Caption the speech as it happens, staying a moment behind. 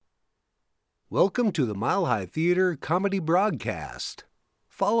Welcome to the Mile High Theater Comedy Broadcast.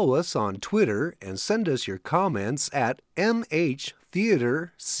 Follow us on Twitter and send us your comments at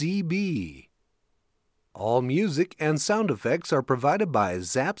MHTheaterCB. All music and sound effects are provided by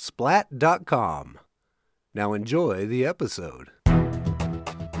Zapsplat.com. Now enjoy the episode.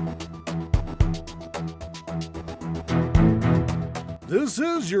 This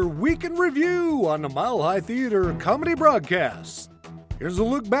is your week in review on the Mile High Theater Comedy Broadcast. Here's a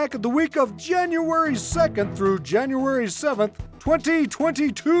look back at the week of January 2nd through January 7th,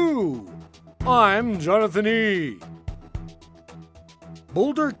 2022. I'm Jonathan E.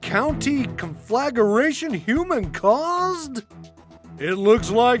 Boulder County conflagration human-caused? It looks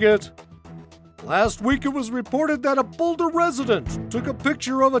like it. Last week it was reported that a Boulder resident took a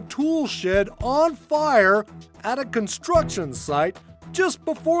picture of a tool shed on fire at a construction site just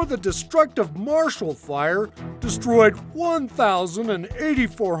before the destructive Marshall Fire destroyed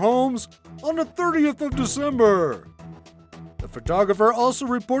 1,084 homes on the 30th of December. The photographer also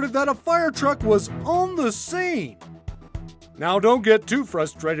reported that a fire truck was on the scene. Now don't get too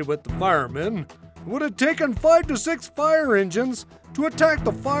frustrated with the firemen. It would have taken 5 to 6 fire engines to attack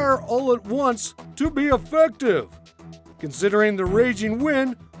the fire all at once to be effective, considering the raging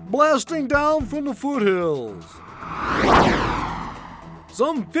wind blasting down from the foothills.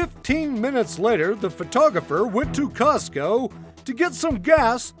 Some 15 minutes later, the photographer went to Costco to get some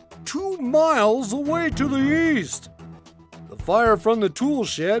gas 2 miles away to the east. The fire from the tool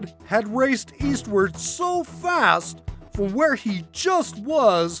shed had raced eastward so fast from where he just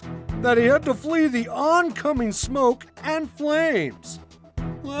was that he had to flee the oncoming smoke and flames.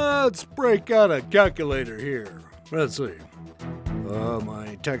 Let's break out a calculator here. Let's see.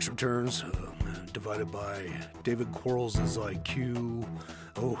 My tax returns divided by David Quarles' IQ.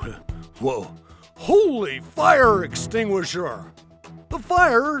 Oh, whoa. Holy fire extinguisher! The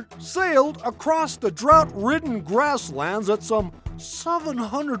fire sailed across the drought-ridden grasslands at some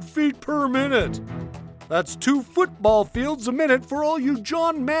 700 feet per minute. That's 2 football fields a minute for all you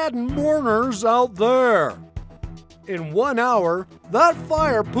John Madden mourners out there. In 1 hour, that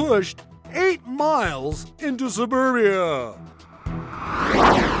fire pushed 8 miles into suburbia.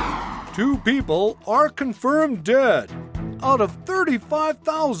 2 people are confirmed dead out of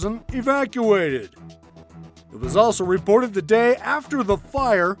 35,000 evacuated. It was also reported the day after the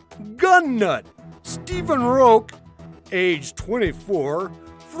fire, gun nut Stephen Roque, age 24,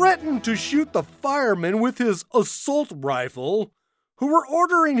 threatened to shoot the firemen with his assault rifle, who were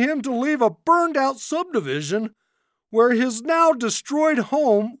ordering him to leave a burned-out subdivision where his now destroyed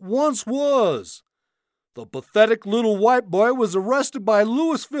home once was. The pathetic little white boy was arrested by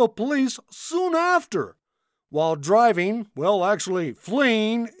Louisville police soon after, while driving, actually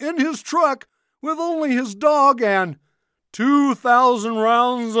fleeing, in his truck with only his dog and 2,000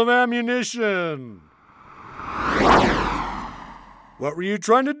 rounds of ammunition. What were you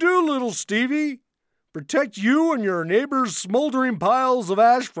trying to do, little Stevie? Protect you and your neighbor's smoldering piles of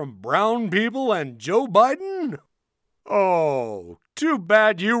ash from brown people and Joe Biden? Oh, too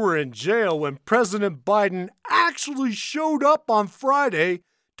bad you were in jail when President Biden actually showed up on Friday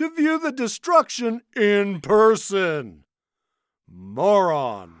to view the destruction in person.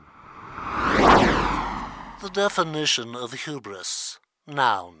 Moron. The definition of hubris.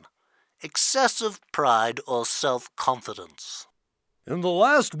 Noun. Excessive pride or self-confidence. In the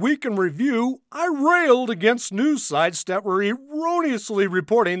last week in review, I railed against news sites that were erroneously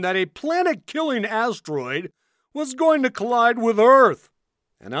reporting that a planet-killing asteroid was going to collide with Earth.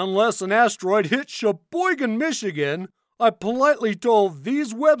 And unless an asteroid hit Sheboygan, Michigan, I politely told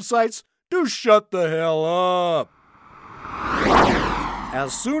these websites to shut the hell up.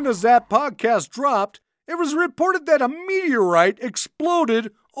 As soon as that podcast dropped, it was reported that a meteorite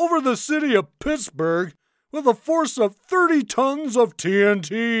exploded over the city of Pittsburgh with a force of 30 tons of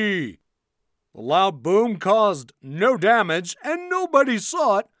TNT. The loud boom caused no damage and nobody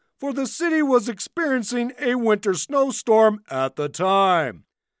saw it, for the city was experiencing a winter snowstorm at the time.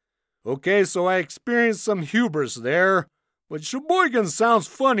 Okay, so I experienced some hubris there, but Sheboygan sounds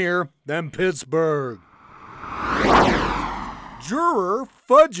funnier than Pittsburgh. Juror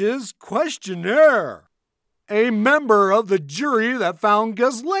fudges questionnaire. A member of the jury that found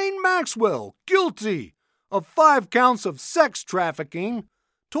Ghislaine Maxwell guilty of 5 counts of sex trafficking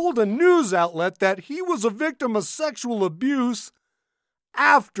told a news outlet that he was a victim of sexual abuse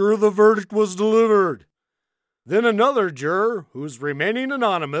after the verdict was delivered. Then another juror, who's remaining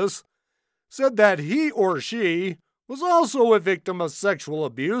anonymous, said that he or she was also a victim of sexual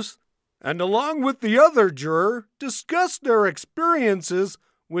abuse, and along with the other juror, discussed their experiences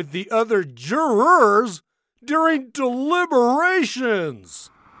with the other jurors during deliberations.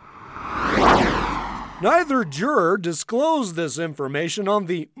 Neither juror disclosed this information on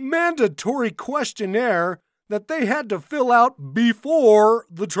the mandatory questionnaire that they had to fill out before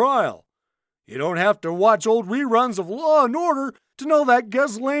the trial. You don't have to watch old reruns of Law & Order to know that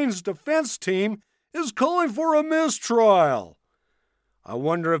Ghislaine's defense team is calling for a mistrial. I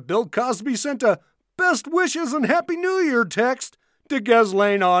wonder if Bill Cosby sent a best wishes and Happy New Year text to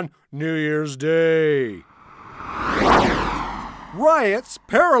Ghislaine on New Year's Day. Riots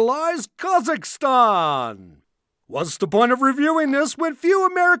paralyze Kazakhstan. What's the point of reviewing this when few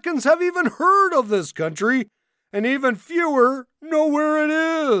Americans have even heard of this country, and even fewer know where it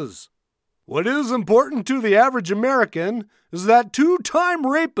is? What is important to the average American is that two-time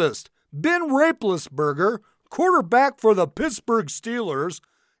rapist Ben Roethlisberger, quarterback for the Pittsburgh Steelers,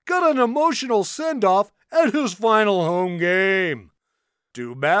 got an emotional send-off at his final home game.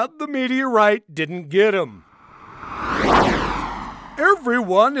 Too bad the meteorite didn't get him.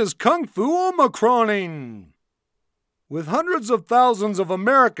 Everyone is Kung Fu Omicroning. With hundreds of thousands of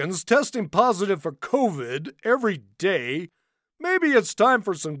Americans testing positive for COVID every day, maybe it's time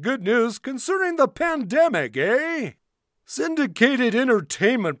for some good news concerning the pandemic, eh? Syndicated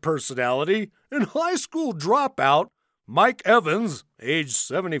entertainment personality and high school dropout Mike Evans, age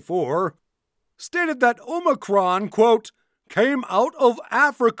 74, stated that Omicron, quote, came out of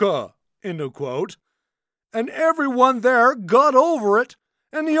Africa, end of quote, and everyone there got over it,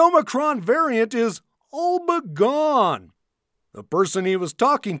 and the Omicron variant is all but gone. The person he was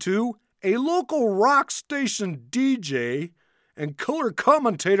talking to, a local rock station DJ and color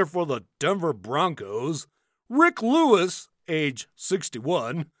commentator for the Denver Broncos, Rick Lewis, age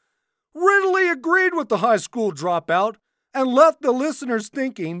 61, readily agreed with the high school dropout and left the listeners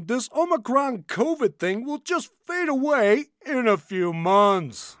thinking this Omicron COVID thing will just fade away in a few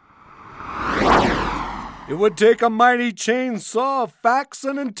months. It would take a mighty chainsaw of facts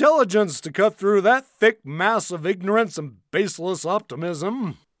and intelligence to cut through that thick mass of ignorance and baseless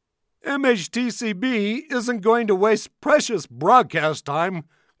optimism. MHTCB isn't going to waste precious broadcast time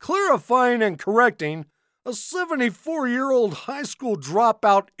clarifying and correcting a 74-year-old high school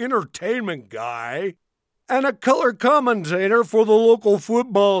dropout entertainment guy and a color commentator for the local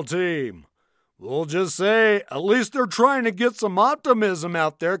football team. We'll just say at least they're trying to get some optimism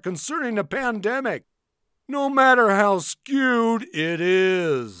out there concerning the pandemic, no matter how skewed it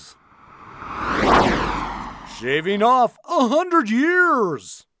is. Shaving off 100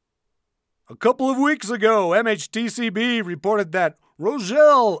 years. A couple of weeks ago, MHTCB reported that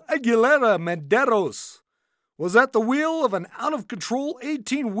Rogel Aguilera Medeiros was at the wheel of an out-of-control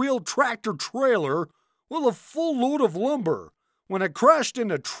 18-wheel tractor-trailer with a full load of lumber when it crashed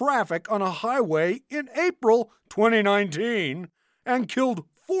into traffic on a highway in April 2019 and killed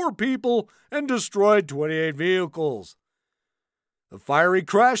 4 people and destroyed 28 vehicles. The fiery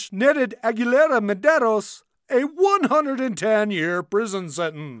crash netted Aguilera Medeiros a 110-year prison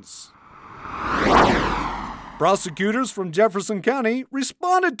sentence. Prosecutors from Jefferson County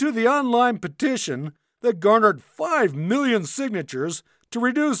responded to the online petition that garnered 5 million signatures to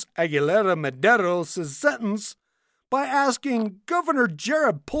reduce Aguilera Medeiros' sentence by asking Governor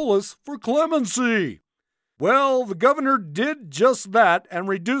Jared Polis for clemency. Well, the governor did just that and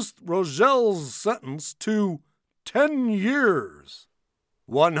reduced Rogel's sentence to 10 years.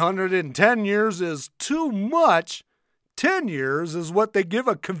 110 years is too much. 10 years is what they give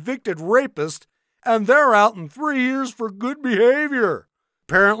a convicted rapist, and they're out in 3 years for good behavior.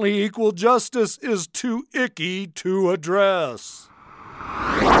 Apparently, equal justice is too icky to address.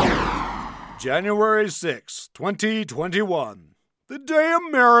 January 6, 2021, the day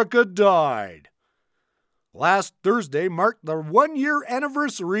America died. Last Thursday marked the 1-year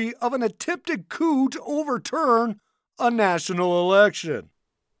anniversary of an attempted coup to overturn a national election.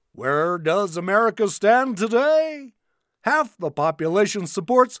 Where does America stand today? Half the population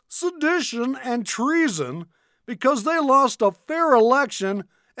supports sedition and treason because they lost a fair election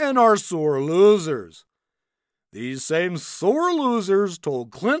and are sore losers. These same sore losers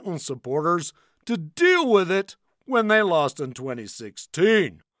told Clinton supporters to deal with it when they lost in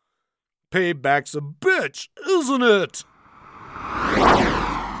 2016. Payback's a bitch, isn't it?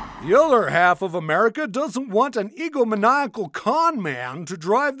 The other half of America doesn't want an egomaniacal con man to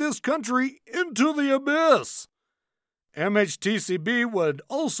drive this country into the abyss. MHTCB would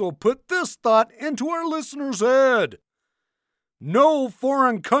also put this thought into our listeners' head. No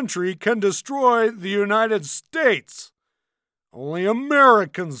foreign country can destroy the United States. Only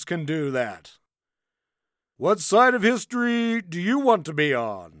Americans can do that. What side of history do you want to be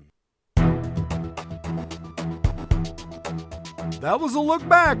on? That was a look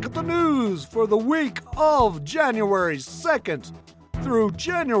back at the news for the week of January 2nd, through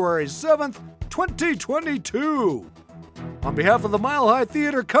January 7th, 2022. On behalf of the Mile High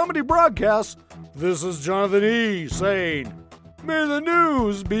Theater Comedy Broadcast, this is Jonathan E. saying, may the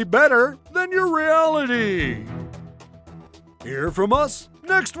news be better than your reality. Hear from us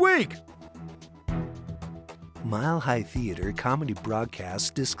next week. Mile High Theater Comedy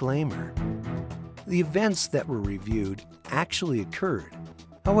Broadcast disclaimer. The events that were reviewed actually occurred.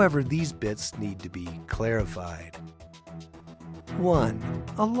 However, these bits need to be clarified. 1.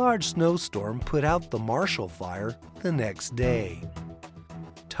 A large snowstorm put out the Marshall Fire the next day.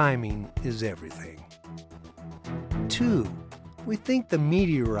 Timing is everything. 2. We think the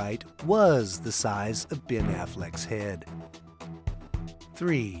meteorite was the size of Ben Affleck's head.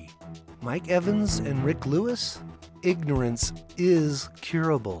 3. Mike Evans and Rick Lewis? Ignorance is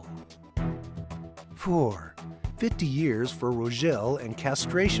curable. 4. 50 years for Rogel and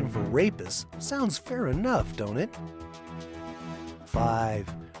castration for rapists sounds fair enough, don't it?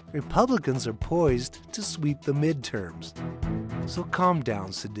 5. Republicans are poised to sweep the midterms. So calm down,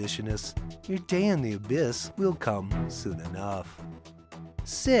 seditionists. Your day in the abyss will come soon enough.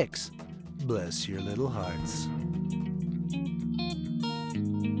 6. Bless your little hearts.